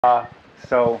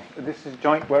So this is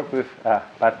joint work with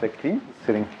Bartek, Klin,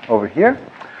 sitting over here.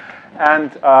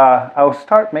 And I'll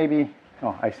start maybe,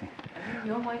 oh, I see. I think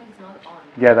your mic is not on.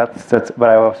 Yeah, that's,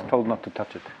 but I was told not to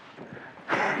touch it.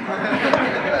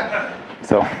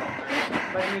 So.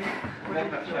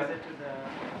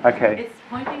 Okay. It's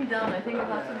pointing down, I think it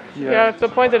has to be. Yeah, so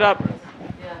point it up.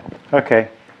 Yeah. Okay.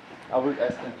 I would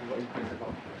ask them to increase it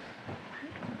up.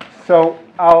 So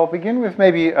I'll begin with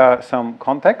maybe some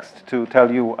context to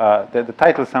tell you that the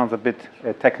title sounds a bit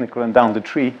technical and down the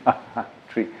tree.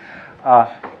 The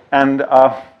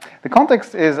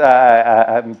context is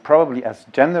probably as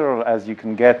general as you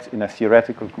can get in a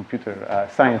theoretical computer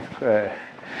science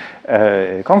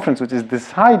conference, which is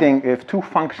deciding if two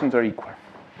functions are equal.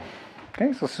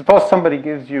 Okay, so suppose somebody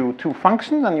gives you two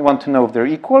functions and you want to know if they're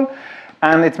equal,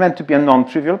 and it's meant to be a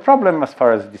non-trivial problem as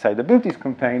far as decidability is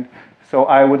contained. So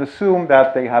I would assume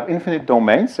that they have infinite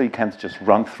domains, so you can't just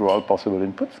run through all possible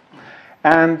inputs.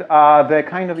 And the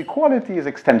kind of equality is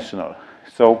extensional.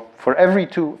 So for every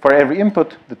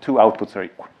input, the two outputs are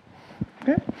equal.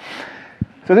 Okay?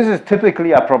 So this is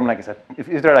typically a problem, like I said.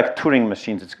 If they're like Turing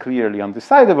machines, it's clearly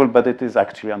undecidable, but it is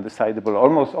actually undecidable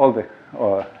almost all the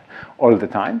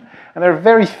time. And there are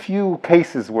very few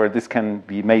cases where this can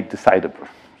be made decidable.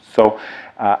 So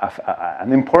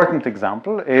an important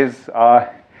example is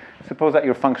suppose that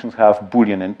your functions have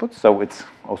Boolean inputs, so it's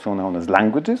also known as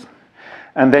languages.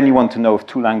 And then you want to know if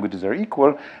two languages are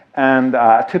equal. And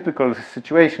a typical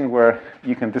situation where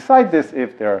you can decide this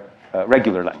if they're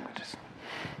regular languages.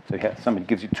 So somebody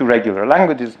gives you two regular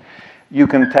languages. You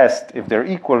can test if they're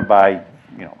equal by,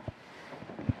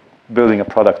 building a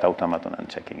product automaton and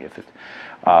checking if it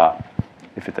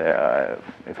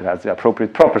has the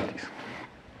appropriate properties.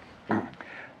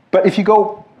 But if you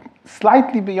go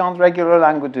slightly beyond regular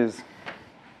languages,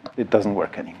 it doesn't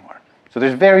work anymore. So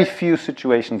there's very few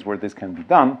situations where this can be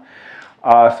done.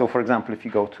 So for example, if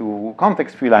you go to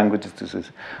context-free languages, this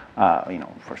is,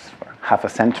 for half a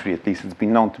century at least, it's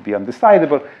been known to be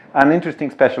undecidable. An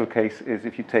interesting special case is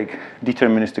if you take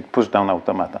deterministic push-down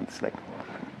automatons, like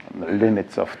the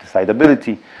limits of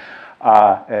decidability,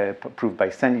 proved by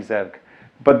Senizerg.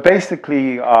 But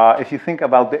basically, if you think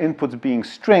about the inputs being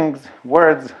strings,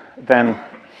 words, then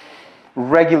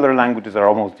regular languages are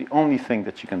almost the only thing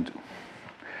that you can do.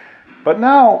 But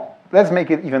now, let's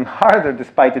make it even harder,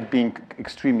 despite it being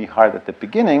extremely hard at the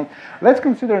beginning. Let's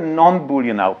consider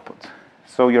non-Boolean outputs.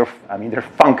 So they're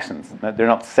functions, they're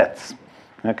not sets,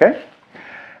 okay?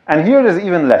 And here it is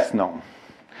even less known.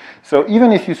 So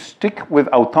even if you stick with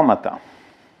automata,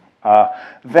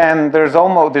 then there's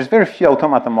very few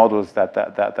automata models that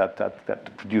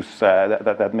produce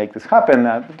that make this happen.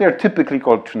 They're typically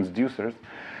called transducers.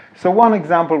 So one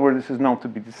example where this is known to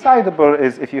be decidable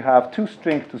is if you have two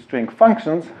string-to-string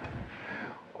functions,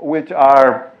 which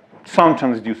are some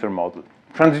transducer model.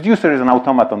 Transducer is an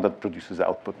automaton that produces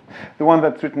output. The one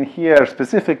that's written here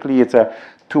specifically, it's a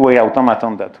two-way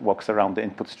automaton that walks around the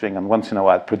input string and once in a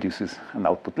while produces an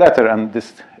output letter. And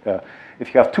this,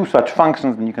 if you have two such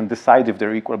functions, then you can decide if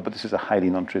they're equal, but this is a highly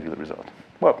non-trivial result.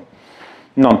 Well,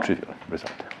 non-trivial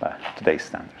result by today's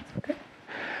standards. Okay?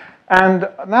 And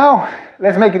now,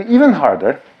 let's make it even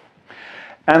harder.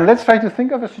 And let's try to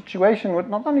think of a situation where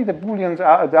not only the Booleans,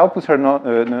 the outputs are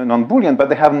non-Boolean, but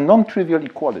they have non-trivial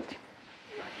equality.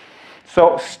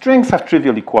 So strings have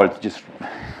trivial equality,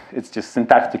 it's just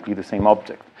syntactically the same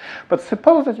object. But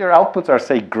suppose that your outputs are,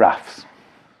 say, graphs.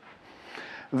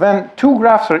 Then two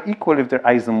graphs are equal if they're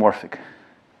isomorphic.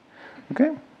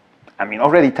 Okay?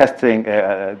 Already testing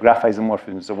graph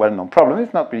isomorphism is a well-known problem.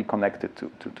 It's not really connected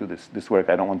to this work.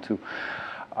 I don't want to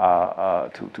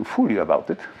fool you about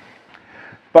it.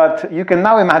 But you can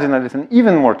now imagine that it's an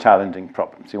even more challenging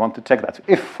problem. So you want to check that.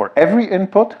 If for every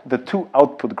input, the two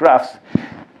output graphs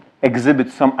exhibit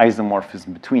some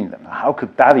isomorphism between them. How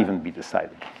could that even be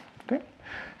decided? Okay?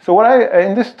 So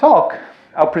in this talk,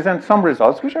 I'll present some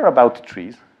results which are about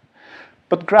trees,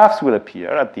 but graphs will appear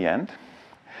at the end.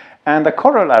 And the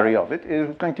corollary of it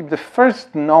is going to be the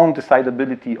first known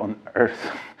decidability on Earth,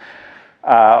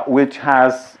 which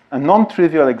has a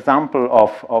non-trivial example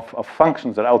of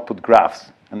functions that output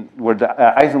graphs, and where the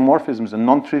isomorphism is a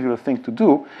non-trivial thing to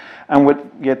do, and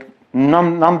yet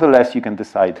nonetheless you can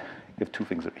decide if two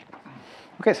things are equal.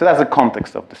 Okay, so that's the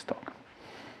context of this talk.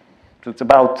 So it's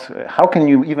about how can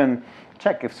you even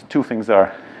check if two things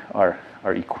are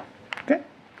equal. Okay.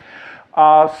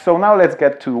 So now let's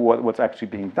get to what's actually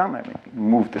being done. I may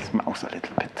move this mouse a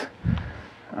little bit.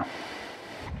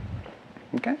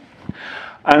 Okay.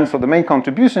 And so the main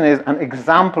contribution is an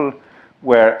example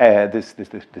where this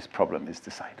problem is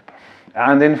decidable.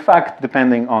 And in fact,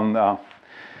 depending on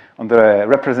on the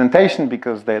representation,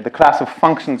 because the class of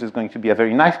functions is going to be a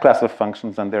very nice class of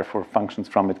functions, and therefore functions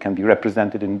from it can be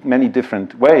represented in many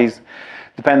different ways.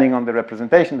 Depending on the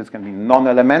representation, this can be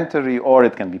non-elementary or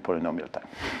it can be polynomial time.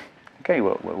 Okay,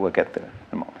 we'll get there in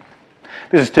a moment.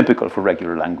 This is typical for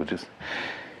regular languages.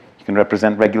 You can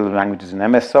represent regular languages in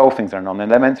MSO, things are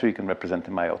non-elementary. You can represent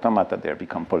them by automata, they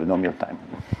become polynomial time.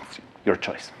 It's your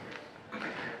choice.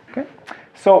 Okay,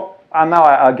 so now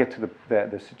I'll get to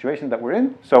the situation that we're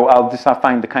in. So I'll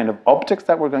define the kind of objects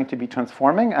that we're going to be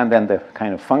transforming, and then the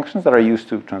kind of functions that are used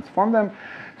to transform them.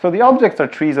 So the objects are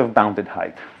trees of bounded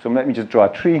height. So let me just draw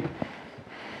a tree.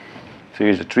 So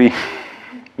here's a tree.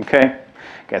 Okay,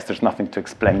 guess there's nothing to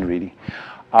explain really.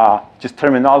 Just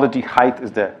terminology, height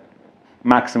is the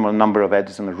maximal number of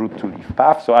edges on the root 2-leaf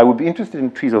path. So I would be interested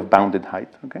in trees of bounded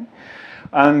height, okay?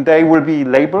 And they will be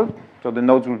labeled, so the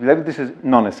nodes will be labeled. This is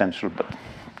non-essential, but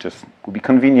just would be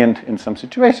convenient in some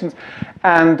situations.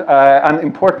 And an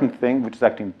important thing, which is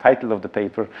actually the title of the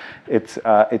paper,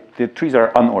 the trees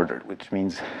are unordered, which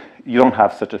means you don't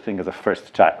have such a thing as a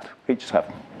first child. You just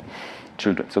have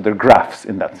children. So they're graphs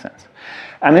in that sense.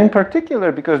 And in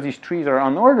particular, because these trees are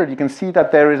unordered, you can see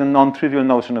that there is a non-trivial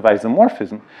notion of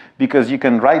isomorphism, because you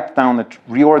can write down,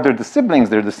 reorder the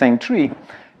siblings, they're the same tree,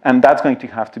 and that's going to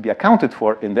have to be accounted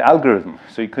for in the algorithm.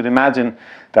 So you could imagine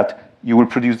that you will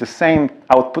produce the same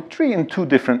output tree in two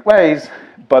different ways,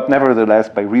 but nevertheless,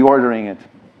 by reordering it,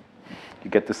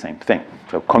 you get the same thing.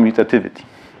 So commutativity,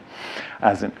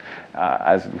 as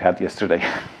we had yesterday.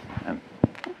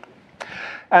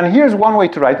 And here's one way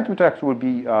to write it, which actually would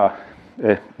be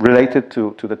related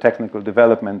to the technical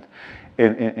development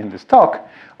in this talk.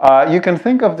 You can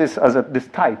think of this as this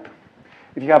type.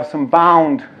 If you have some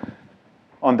bound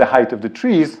on the height of the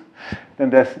trees, then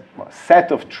there's a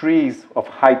set of trees of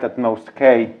height at most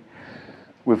k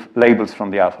with labels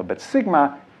from the alphabet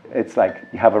sigma. It's like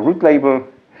you have a root label,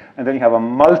 and then you have a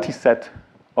multiset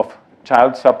of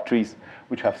child subtrees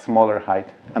which have smaller height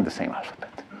and the same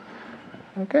alphabet.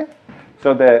 Okay?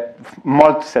 So the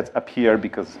multisets appear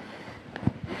because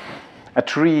a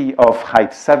tree of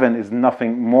height 7 is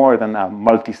nothing more than a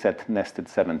multiset nested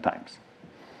 7 times.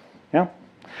 Yeah?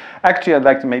 Actually, I'd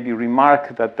like to maybe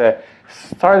remark that the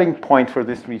starting point for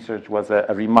this research was a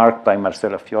remark by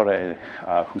Marcelo Fiore,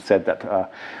 who said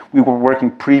that we were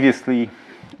working previously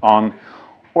on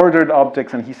ordered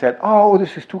objects, and he said, oh,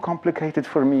 this is too complicated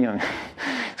for me. And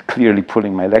it's clearly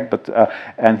pulling my leg, but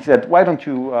and he said, why don't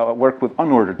you work with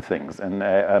unordered things and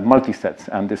multisets?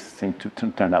 And this seemed to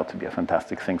turn out to be a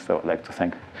fantastic thing, so I'd like to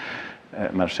thank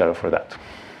Marcelo for that.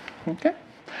 Okay?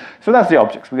 So that's the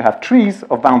objects. We have trees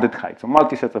of bounded height, so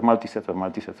multisets of multisets of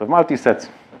multisets of multisets,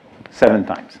 7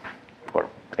 times, or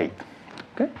 8.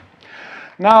 Okay?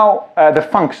 Now, the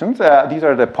functions, these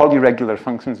are the polyregular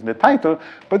functions in the title,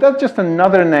 but that's just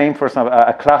another name for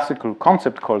a classical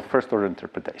concept called first-order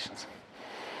interpretations.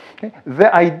 Okay?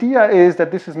 The idea is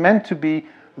that this is meant to be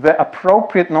the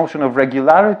appropriate notion of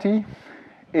regularity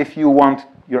if you want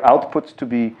your outputs to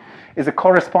be, is a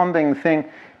corresponding thing.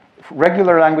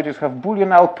 Regular languages have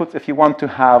Boolean outputs if you want to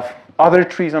have other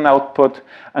trees on output,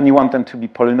 and you want them to be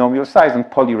polynomial size, and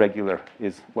polyregular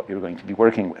is what you're going to be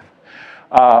working with.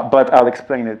 But I'll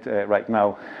explain it right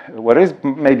now, what is,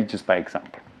 maybe just by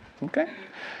example. Okay?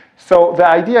 So the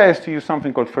idea is to use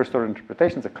something called first-order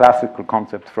interpretations, a classical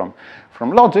concept from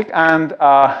logic. And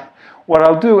what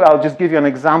I'll do, I'll just give you an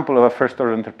example of a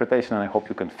first-order interpretation, and I hope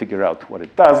you can figure out what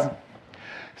it does.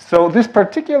 So this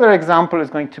particular example is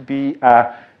going to be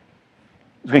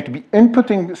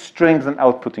inputting strings and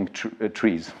outputting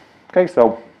trees. Okay,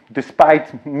 so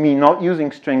despite me not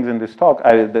using strings in this talk,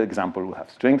 the example will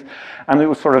have strings, and it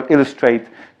will sort of illustrate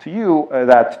to you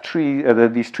that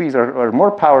these trees are more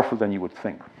powerful than you would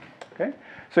think. Okay,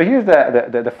 so here's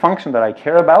the function that I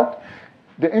care about.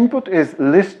 The input is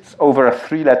lists over a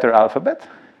 3-letter alphabet,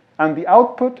 and the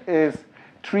output is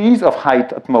trees of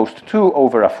height at most 2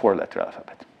 over a 4-letter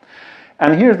alphabet.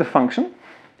 And here's the function.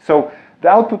 So the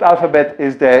output alphabet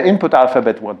is the input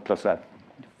alphabet 1 plus a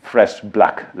fresh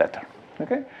black letter.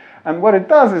 Okay? And what it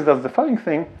does is does the following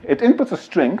thing. It inputs a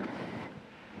string.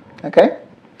 Okay?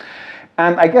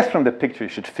 And I guess from the picture you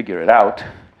should figure it out.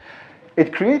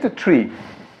 It creates a tree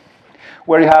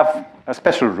where you have a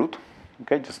special root.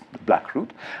 Okay, just the black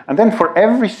root. And then for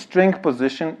every string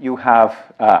position, you have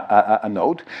a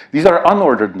node. These are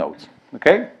unordered nodes.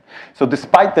 Okay? So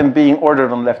despite them being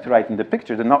ordered on left to right in the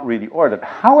picture, they're not really ordered.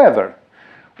 However,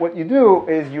 what you do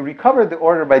is you recover the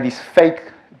order by these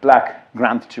fake black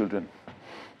grandchildren.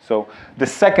 So the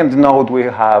second node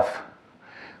will have,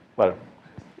 well,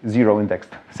 0 indexed.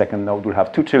 Second node will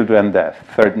have 2 children. The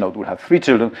third node will have 3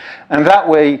 children. And that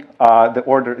way, the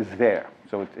order is there.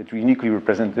 So it uniquely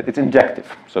represented, it's injective.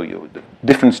 So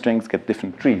different strings get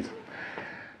different trees.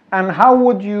 And how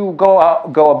would you go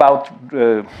about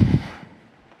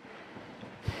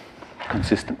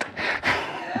consistent?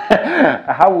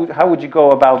 How would you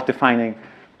go about defining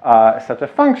such a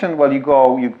function? Well, you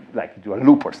do a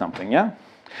loop or something, yeah?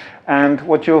 And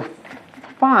what you'll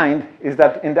find is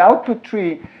that in the output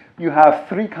tree, you have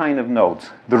three kind of nodes.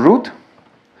 The root,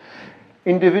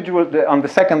 on the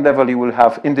second level, you will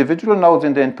have individual nodes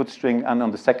in the input string, and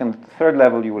on the third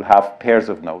level, you will have pairs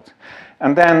of nodes.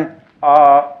 And then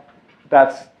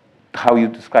that's how you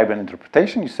describe an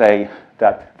interpretation. You say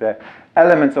that the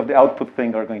elements of the output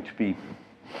thing are going to be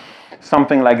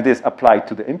something like this applied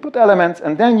to the input elements,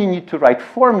 and then you need to write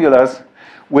formulas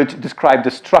which describe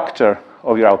the structure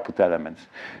of your output elements.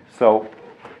 So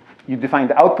you define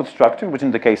the output structure, which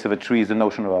in the case of a tree is the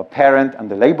notion of a parent,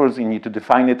 and the labels you need to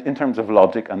define it in terms of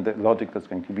logic, and the logic that's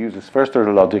going to be used is first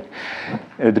order logic,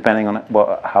 depending on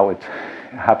how it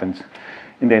happens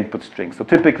in the input string. So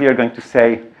typically you're going to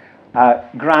say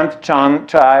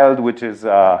grandchild, which is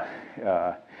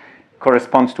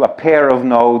corresponds to a pair of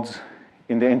nodes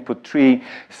in the input tree,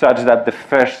 such that the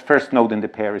first node in the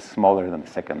pair is smaller than the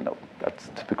second node. That's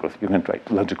typical. You can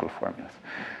write logical formulas.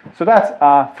 So that's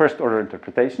first order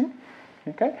interpretation.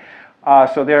 Okay.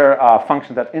 So there are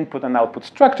functions that input and output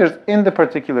structures. In the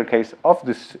particular case of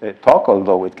this talk,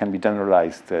 although it can be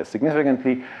generalized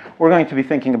significantly, we're going to be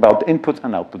thinking about inputs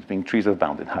and outputs being trees of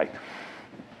bounded height.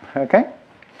 Okay.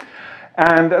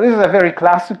 And this is a very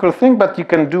classical thing, but you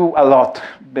can do a lot.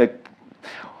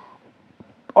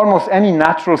 Almost any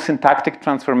natural syntactic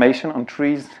transformation on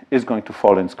trees is going to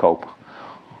fall in scope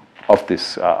of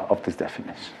this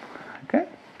definition. Okay,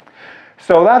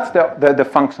 so that's the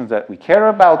functions that we care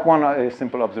about. One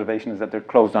simple observation is that they're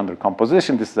closed under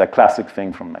composition. This is a classic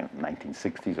thing from the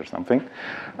 1960s or something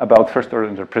about first-order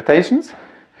interpretations.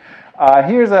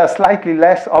 Here's a slightly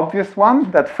less obvious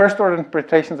one, that first-order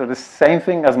interpretations are the same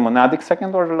thing as monadic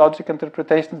second-order logic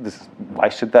interpretations. Why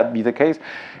should that be the case?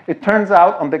 It turns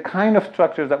out on the kind of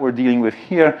structures that we're dealing with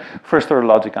here, first-order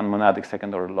logic and monadic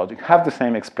second-order logic have the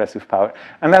same expressive power.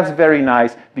 And that's very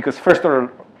nice because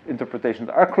first-order interpretations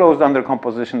are closed under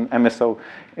composition. MSO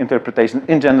interpretations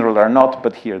in general are not,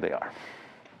 but here they are.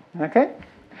 Okay?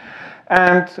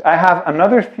 And I have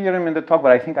another theorem in the talk,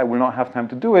 but I think I will not have time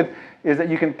to do it, is that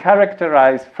you can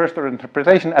characterize first-order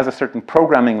interpretation as a certain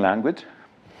programming language.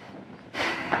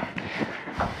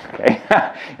 Okay,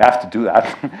 you have to do that.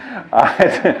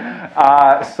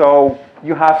 So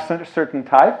you have certain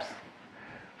types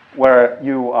where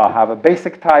you have a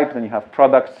basic type, then you have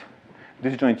products,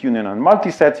 disjoint union and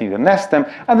multisets, you can nest them,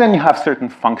 and then you have certain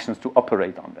functions to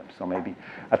operate on them. So maybe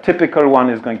a typical one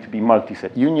is going to be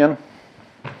multiset union.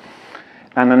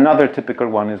 And another typical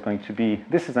one is going to be,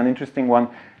 this is an interesting one.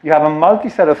 You have a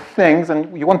multiset of things,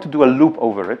 and you want to do a loop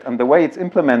over it. And the way it's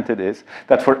implemented is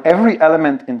that for every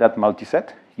element in that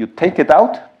multiset, you take it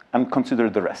out and consider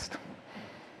the rest.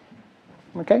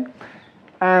 Okay?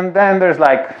 And then there's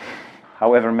like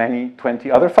however many,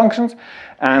 20 other functions,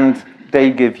 and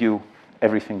they give you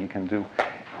everything you can do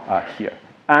here.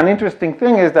 An interesting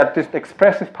thing is that this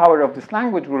expressive power of this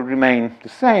language will remain the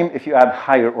same if you add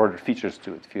higher order features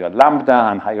to it. If you add lambda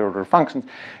and higher order functions,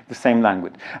 the same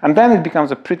language. And then it becomes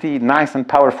a pretty nice and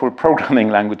powerful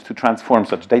programming language to transform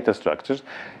such data structures.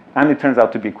 And it turns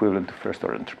out to be equivalent to first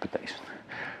order interpretation.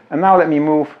 And now let me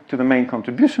move to the main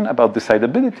contribution about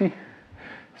decidability.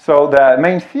 So the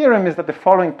main theorem is that the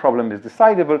following problem is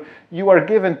decidable. You are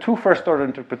given two first order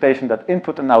interpretations that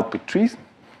input and output trees,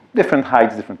 different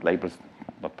heights, different labels,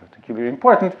 not particularly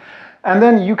important. And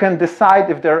then you can decide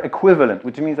if they're equivalent,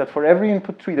 which means that for every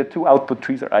input tree, the two output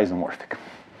trees are isomorphic.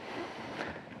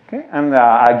 Okay, and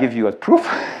I'll give you a proof.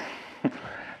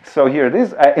 So here it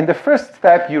is. In the first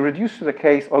step, you reduce to the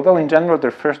case, although in general they're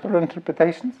first-order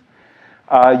interpretations,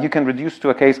 you can reduce to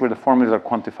a case where the formulas are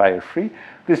quantifier-free.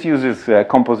 This uses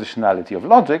compositionality of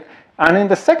logic. And in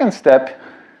the second step,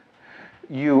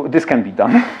 this can be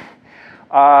done.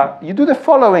 You do the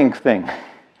following thing.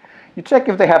 You check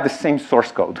if they have the same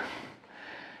source code.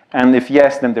 And if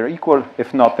yes, then they're equal.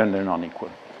 If not, then they're non-equal.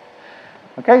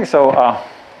 Okay, so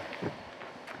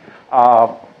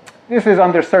this is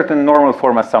under certain normal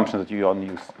form assumptions that you only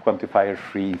use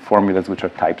quantifier-free formulas, which are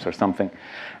types or something.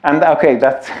 And okay,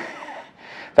 that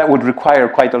would require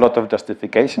quite a lot of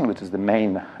justification, which is the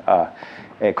main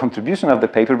contribution of the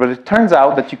paper. But it turns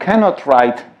out that you cannot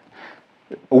write,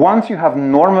 once you have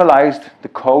normalized the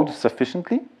code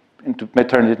sufficiently,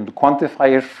 turn it into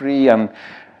quantifier-free, and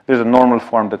there's a normal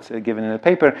form that's given in the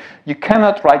paper, you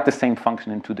cannot write the same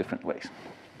function in two different ways.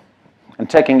 And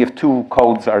checking if two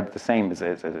codes are the same is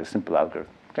a simple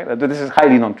algorithm. Okay? This is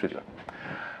highly non-trivial.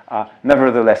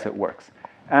 Nevertheless, it works.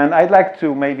 And I'd like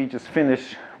to maybe just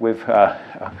finish with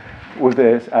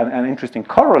this. An interesting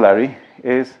corollary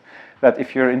is that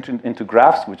if you're into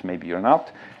graphs, which maybe you're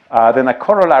not, then a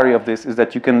corollary of this is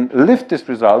that you can lift this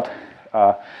result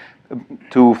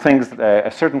to things,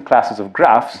 certain classes of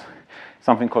graphs,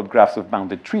 something called graphs of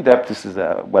bounded tree depth. This is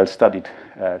a well-studied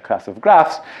class of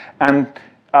graphs. And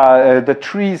the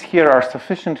trees here are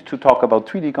sufficient to talk about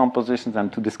 3D compositions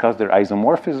and to discuss their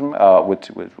isomorphism, which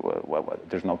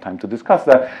there's no time to discuss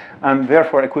that. And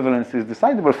therefore, equivalence is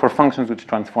decidable for functions which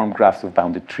transform graphs of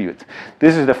bounded tree width.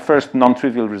 This is the first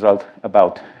non-trivial result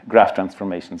about graph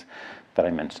transformations that I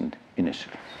mentioned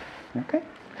initially. Okay?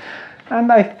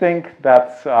 And I think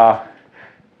that's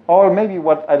all. Maybe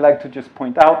what I'd like to just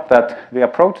point out that the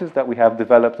approaches that we have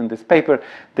developed in this paper,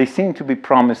 they seem to be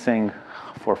promising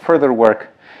for further work.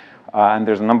 And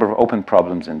there's a number of open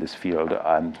problems in this field,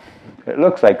 and it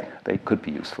looks like they could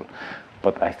be useful.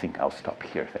 But I think I'll stop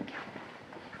here. Thank you.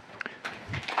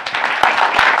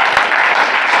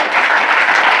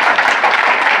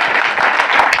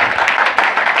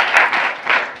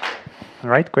 All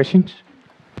right, questions?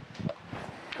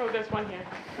 Oh, there's one here.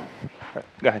 Right,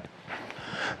 go ahead.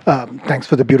 Thanks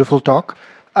for the beautiful talk.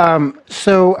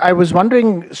 So I was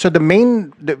wondering, so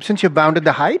since you've bounded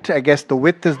the height, I guess the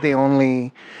width is the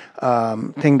only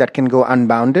thing that can go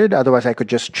unbounded. Otherwise, I could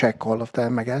just check all of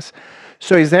them, I guess.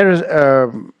 So is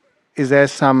there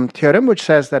some theorem which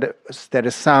says that there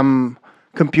is some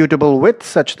computable width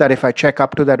such that if I check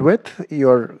up to that width,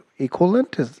 you're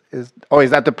equivalent? Is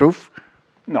that the proof?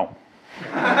 No.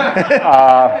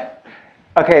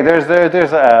 Okay, there's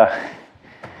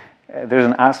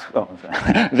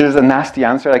a nasty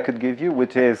answer I could give you,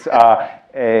 which is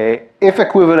if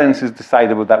equivalence is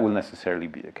decidable, that will necessarily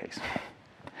be the case.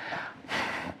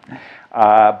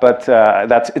 But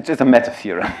it's a meta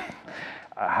theorem.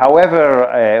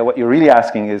 However, what you're really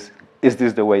asking is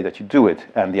this the way that you do it?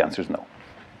 And the answer is no.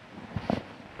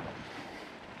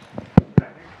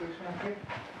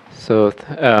 So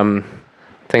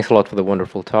thanks a lot for the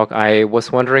wonderful talk. I was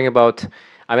wondering about,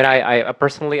 I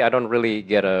personally, I don't really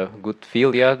get a good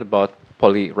feel yet about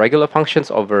polyregular functions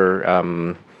over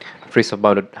trees of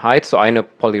bounded height. So I know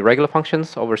polyregular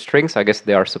functions over strings. I guess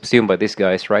they are subsumed by these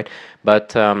guys, right?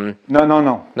 But No.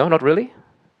 No, not really?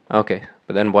 Okay.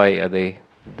 But then why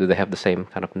do they have the same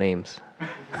kind of names?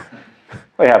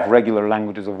 We have regular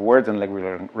languages of words and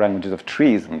regular languages of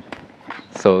trees. And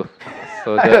so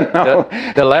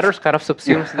the letters kind of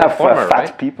subsumes the former, fat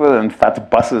right? people and fat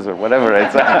buses or whatever.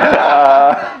 It's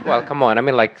well, come on.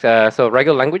 So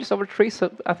regular languages over trees.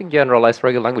 So I think generalize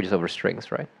regular languages over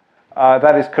strings, right?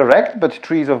 That is correct, but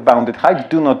trees of bounded height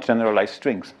do not generalize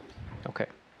strings. Okay.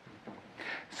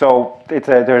 So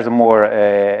there's a more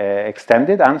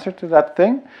extended answer to that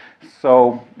thing.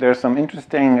 So there's some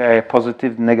interesting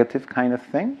positive, negative kind of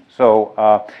thing. So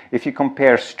if you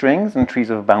compare strings and trees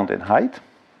of bounded height,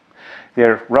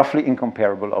 they're roughly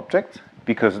incomparable objects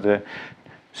because the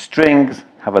strings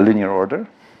have a linear order.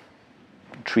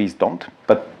 Trees don't,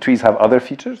 but trees have other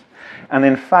features. And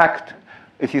in fact,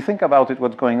 if you think about it,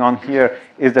 what's going on here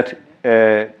is that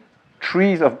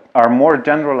trees of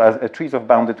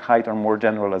bounded height are more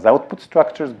general as output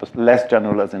structures, but less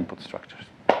general as input structures.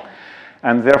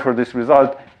 And therefore, this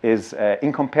result is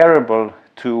incomparable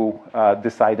to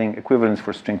deciding equivalence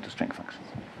for string-to-string functions.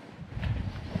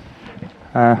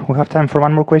 We have time for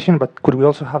one more question, but could we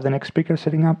also have the next speaker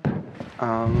setting up?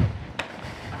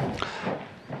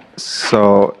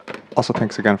 So, also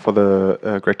thanks again for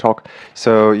the great talk.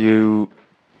 So you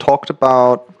talked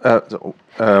about,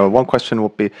 one question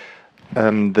would be,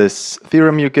 this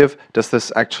theorem you give, does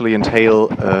this actually entail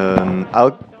an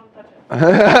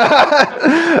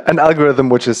algorithm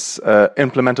which is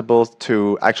implementable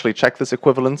to actually check this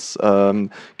equivalence,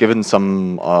 given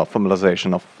some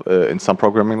formalization of in some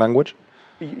programming language?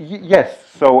 Yes.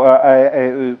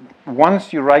 So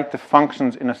once you write the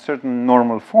functions in a certain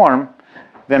normal form,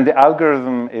 then the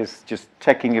algorithm is just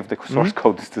checking if the source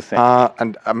code is the same.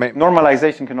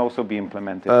 Normalization can also be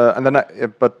implemented.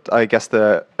 But I guess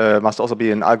there must also be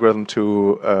an algorithm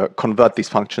to convert these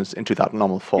functions into that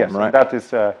normal form, yes, right? That is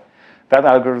that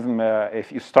algorithm.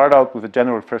 If you start out with a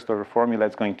general first-order formula,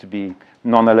 it's going to be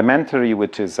non-elementary,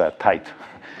 which is tight.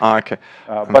 Okay.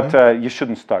 But you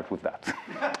shouldn't start with that.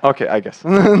 Okay, I guess.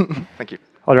 Thank you.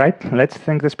 All right, let's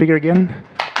thank the speaker again.